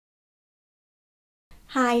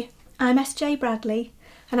Hi, I'm SJ Bradley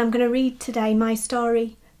and I'm going to read today my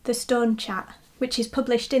story, The Stone Chat, which is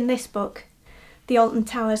published in this book, the Alton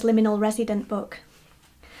Towers Liminal Resident book.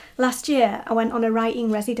 Last year I went on a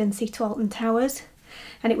writing residency to Alton Towers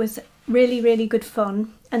and it was really good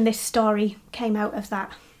fun, and this story came out of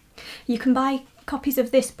that. You can buy copies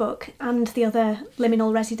of this book and the other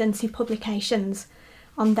Liminal Residency publications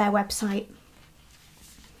on their website.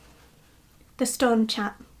 The Stone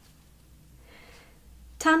Chat.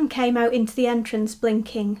 Tan came out into the entrance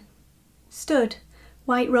blinking, stood,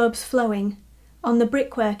 white robes flowing, on the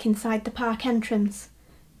brickwork inside the park entrance,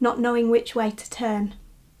 not knowing which way to turn.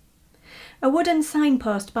 A wooden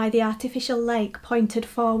signpost by the artificial lake pointed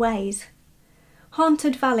 4 ways.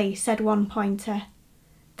 Haunted Valley, said one pointer.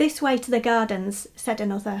 This way to the gardens, said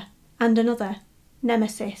another, and another,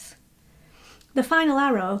 Nemesis. The final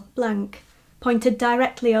arrow, blank, pointed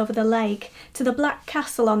directly over the lake to the black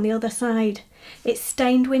castle on the other side, its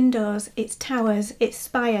stained windows, its towers, its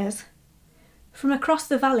spires. From across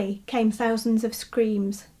the valley came thousands of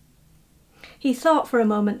screams. He thought for a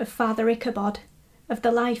moment of Father Ichabod, of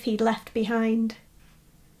the life he'd left behind.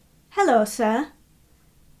 "Hello, sir."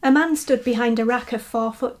 A man stood behind a rack of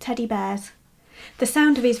 4-foot teddy bears. The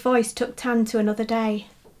sound of his voice took Tan to another day.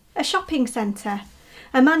 A shopping centre,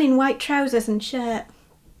 a man in white trousers and shirt.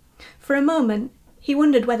 For a moment, he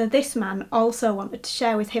wondered whether this man also wanted to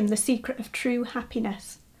share with him the secret of true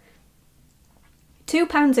happiness.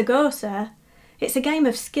 £2 a go, sir. It's a game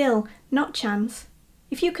of skill, not chance.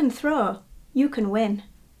 If you can throw, you can win.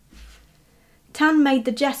 Tan made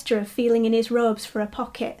the gesture of feeling in his robes for a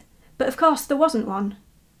pocket, but of course there wasn't one.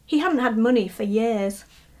 He hadn't had money for years.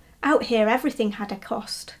 Out here everything had a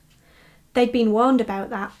cost. They'd been warned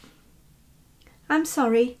about that. "I'm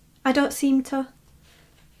sorry, I don't seem to."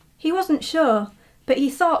 He wasn't sure, but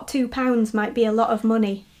he thought £2 might be a lot of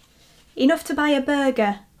money. Enough to buy a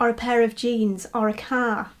burger, or a pair of jeans, or a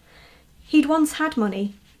car. He'd once had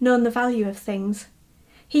money, known the value of things.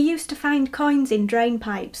 He used to find coins in drain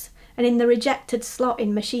pipes and in the rejected slot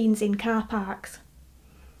in machines in car parks.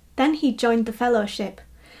 Then he'd joined the fellowship,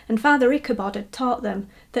 and Father Ichabod had taught them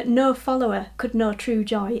that no follower could know true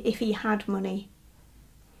joy if he had money.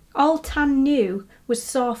 All Tan knew was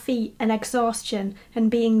sore feet and exhaustion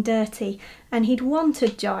and being dirty, and he'd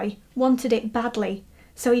wanted joy, wanted it badly,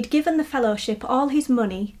 so he'd given the fellowship all his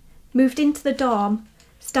money, moved into the dorm,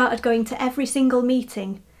 started going to every single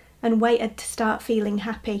meeting, and waited to start feeling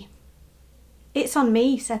happy. "It's on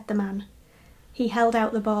me," said the man. He held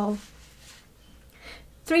out the ball.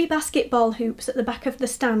 3 basketball hoops at the back of the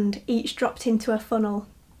stand each dropped into a funnel.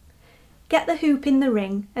 "Get the hoop in the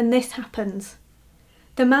ring and this happens."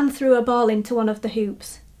 The man threw a ball into one of the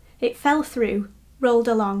hoops. It fell through, rolled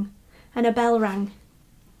along, and a bell rang.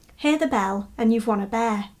 "Hear the bell and you've won a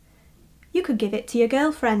bear. You could give it to your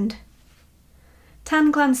girlfriend."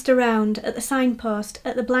 Tan glanced around at the signpost,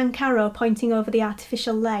 at the blank arrow pointing over the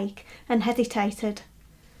artificial lake, and hesitated.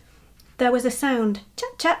 There was a sound,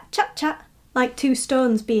 chat chat chat chat, like 2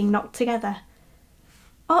 stones being knocked together.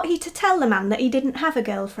 Ought he to tell the man that he didn't have a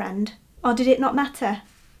girlfriend, or did it not matter?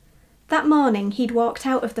 That morning he'd walked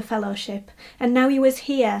out of the fellowship, and now he was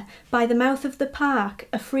here, by the mouth of the park,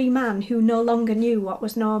 a free man who no longer knew what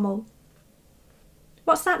was normal.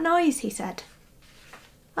 "What's that noise?" he said.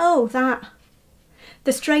 "Oh, that."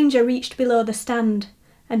 The stranger reached below the stand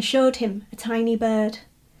and showed him a tiny bird.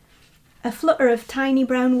 A flutter of tiny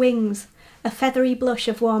brown wings, a feathery blush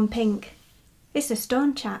of warm pink. "It's a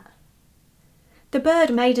stone chat." The bird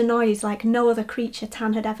made a noise like no other creature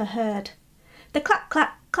Tan had ever heard. The clack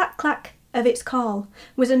clack clack clack of its call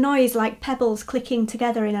was a noise like pebbles clicking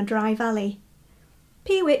together in a dry valley.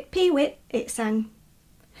 Pee-wit, it sang.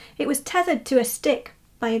 It was tethered to a stick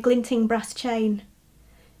by a glinting brass chain.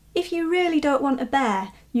 "If you really don't want a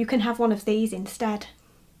bear, you can have one of these instead."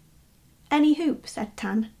 "Any hoop," said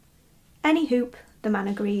Tan. "Any hoop," the man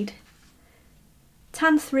agreed.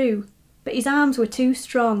 Tan threw, but his arms were too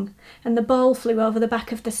strong, and the ball flew over the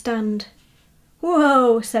back of the stand.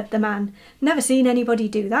 "Whoa," said the man. "Never seen anybody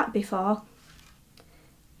do that before."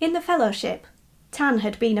 In the fellowship, Tan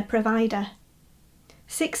had been a provider.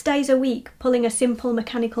 6 days a week pulling a simple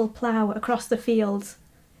mechanical plough across the fields.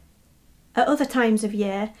 At other times of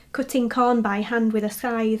year, cutting corn by hand with a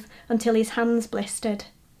scythe until his hands blistered.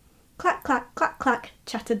 "Clack, clack, clack, clack,"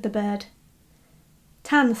 chattered the bird.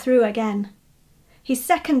 Tan threw again. His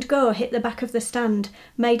second go hit the back of the stand,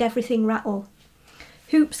 made everything rattle.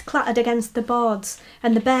 Hoops clattered against the boards,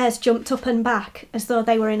 and the bears jumped up and back as though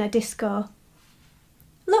they were in a disco.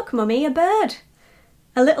 "Look, Mummy, a bird!"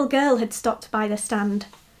 A little girl had stopped by the stand,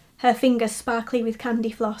 her fingers sparkly with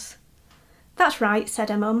candy floss. "That's right," said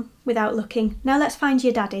her mum, without looking. "Now let's find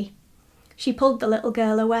your daddy." She pulled the little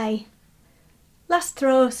girl away. "Last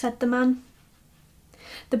throw," said the man.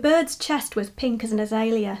 The bird's chest was pink as an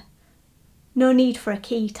azalea. No need for a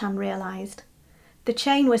key, Tan realised. The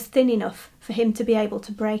chain was thin enough for him to be able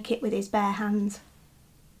to break it with his bare hands.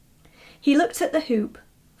 He looked at the hoop,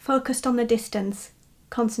 focused on the distance,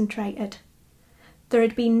 concentrated. There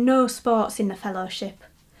had been no sports in the fellowship,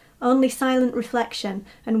 only silent reflection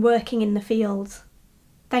and working in the fields.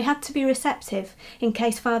 They had to be receptive in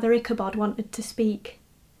case Father Ichabod wanted to speak.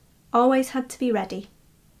 Always had to be ready.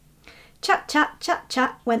 Chat, chat, chat,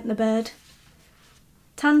 chat, went the bird.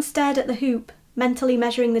 Tan stared at the hoop, mentally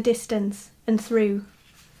measuring the distance, and threw.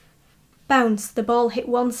 Bounce, the ball hit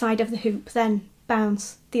one side of the hoop, then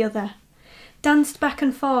bounce, the other. Danced back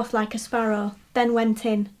and forth like a sparrow, then went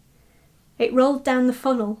in. It rolled down the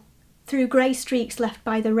funnel, through grey streaks left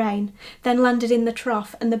by the rain, then landed in the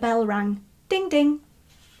trough and the bell rang. Ding, ding.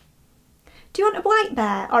 "Do you want a white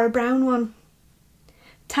bear or a brown one?"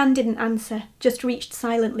 Tan didn't answer, just reached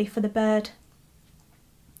silently for the bird.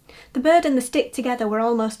 The bird and the stick together were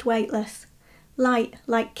almost weightless, light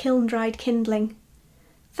like kiln-dried kindling.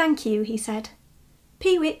 "Thank you," he said.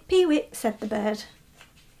 "Pee-wit, pee-wit," said the bird.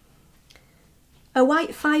 A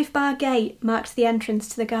white 5-bar gate marked the entrance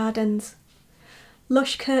to the gardens.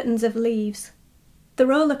 Lush curtains of leaves. The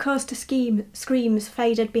roller coaster screams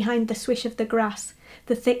faded behind the swish of the grass,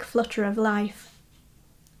 the thick flutter of life.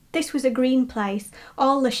 This was a green place,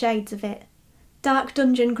 all the shades of it. Dark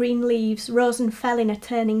dungeon green leaves rose and fell in a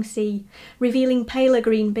turning sea, revealing paler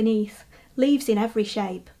green beneath, leaves in every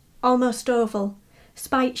shape, almost oval,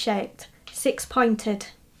 spike-shaped, six-pointed.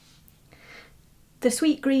 The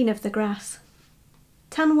sweet green of the grass.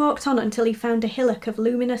 Tan walked on until he found a hillock of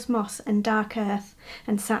luminous moss and dark earth,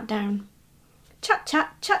 and sat down. "Chat,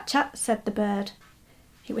 chat, chat, chat," said the bird.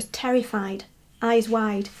 It was terrified, eyes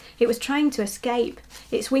wide. It was trying to escape,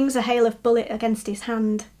 its wings a hail of bullet against his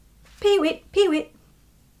hand. "Pee-wit, pee-wit."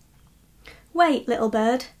 "Wait, little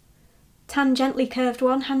bird." Tan gently curved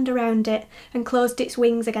one hand around it and closed its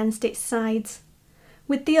wings against its sides.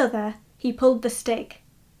 With the other, he pulled the stick,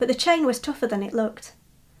 but the chain was tougher than it looked,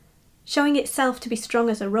 showing itself to be strong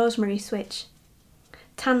as a rosemary switch.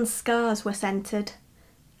 Tan's scars were scented.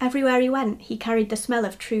 Everywhere he went, he carried the smell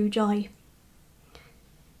of true joy.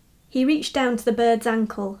 He reached down to the bird's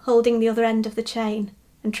ankle, holding the other end of the chain,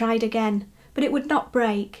 and tried again, but it would not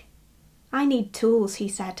break. "I need tools," he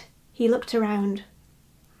said. He looked around.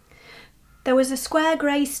 There was a square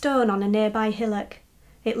grey stone on a nearby hillock.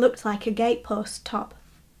 It looked like a gatepost top.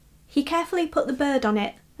 He carefully put the bird on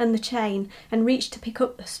it and the chain and reached to pick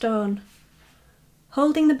up the stone.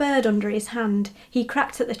 Holding the bird under his hand, he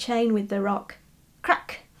cracked at the chain with the rock.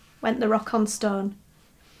 Crack went the rock on stone.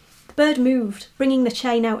 The bird moved, bringing the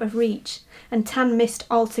chain out of reach, and Tan missed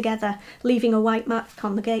altogether, leaving a white mark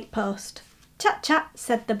on the gatepost. "Chat, chat,"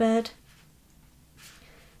 said the bird.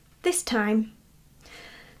 This time,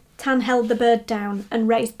 Tan held the bird down and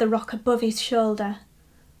raised the rock above his shoulder,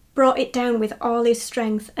 brought it down with all his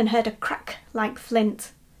strength and heard a crack like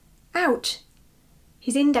flint. "Ouch!"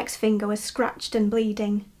 His index finger was scratched and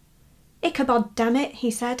bleeding. "Ichabod, damn it,"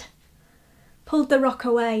 he said. Pulled the rock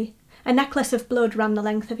away. A necklace of blood ran the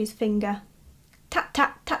length of his finger. "Tat,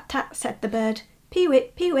 tat, tat, tat," said the bird.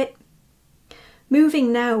 "Pee-wit, pee-wit."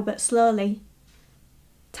 Moving now, but slowly.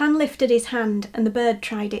 Tan lifted his hand and the bird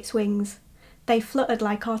tried its wings. They fluttered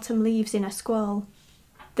like autumn leaves in a squall.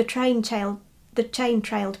 The chain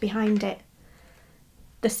trailed behind it.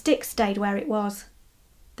 The stick stayed where it was.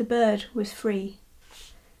 The bird was free.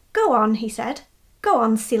 "Go on," he said. "Go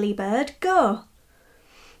on, silly bird, go."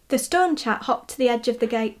 The stone chat hopped to the edge of the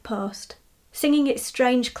gatepost, singing its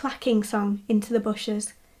strange clacking song into the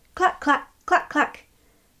bushes. Clack, clack, clack, clack.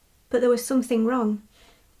 But there was something wrong.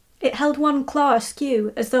 It held one claw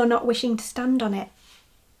askew, as though not wishing to stand on it.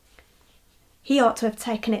 He ought to have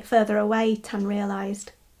taken it further away, Tan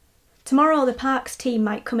realised. Tomorrow the parks team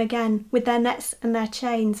might come again, with their nets and their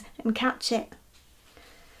chains, and catch it.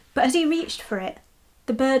 But as he reached for it,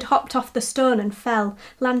 the bird hopped off the stone and fell,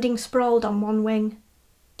 landing sprawled on one wing.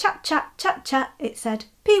 "Chat, chat, chat, chat," it said.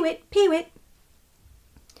 "Pee-wit, pee-wit."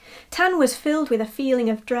 Tan was filled with a feeling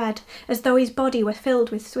of dread, as though his body were filled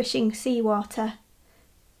with swishing sea-water.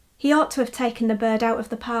 He ought to have taken the bird out of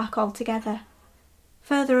the park altogether.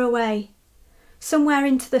 Further away, somewhere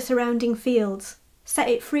into the surrounding fields, set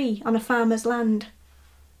it free on a farmer's land.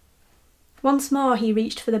 Once more he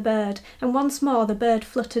reached for the bird, and once more the bird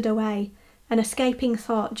fluttered away, an escaping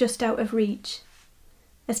thought just out of reach.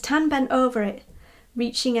 As Tan bent over it,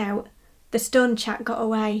 reaching out, the stone chat got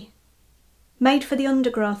away, made for the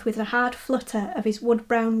undergrowth with a hard flutter of his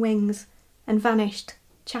wood-brown wings, and vanished,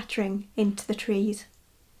 chattering, into the trees.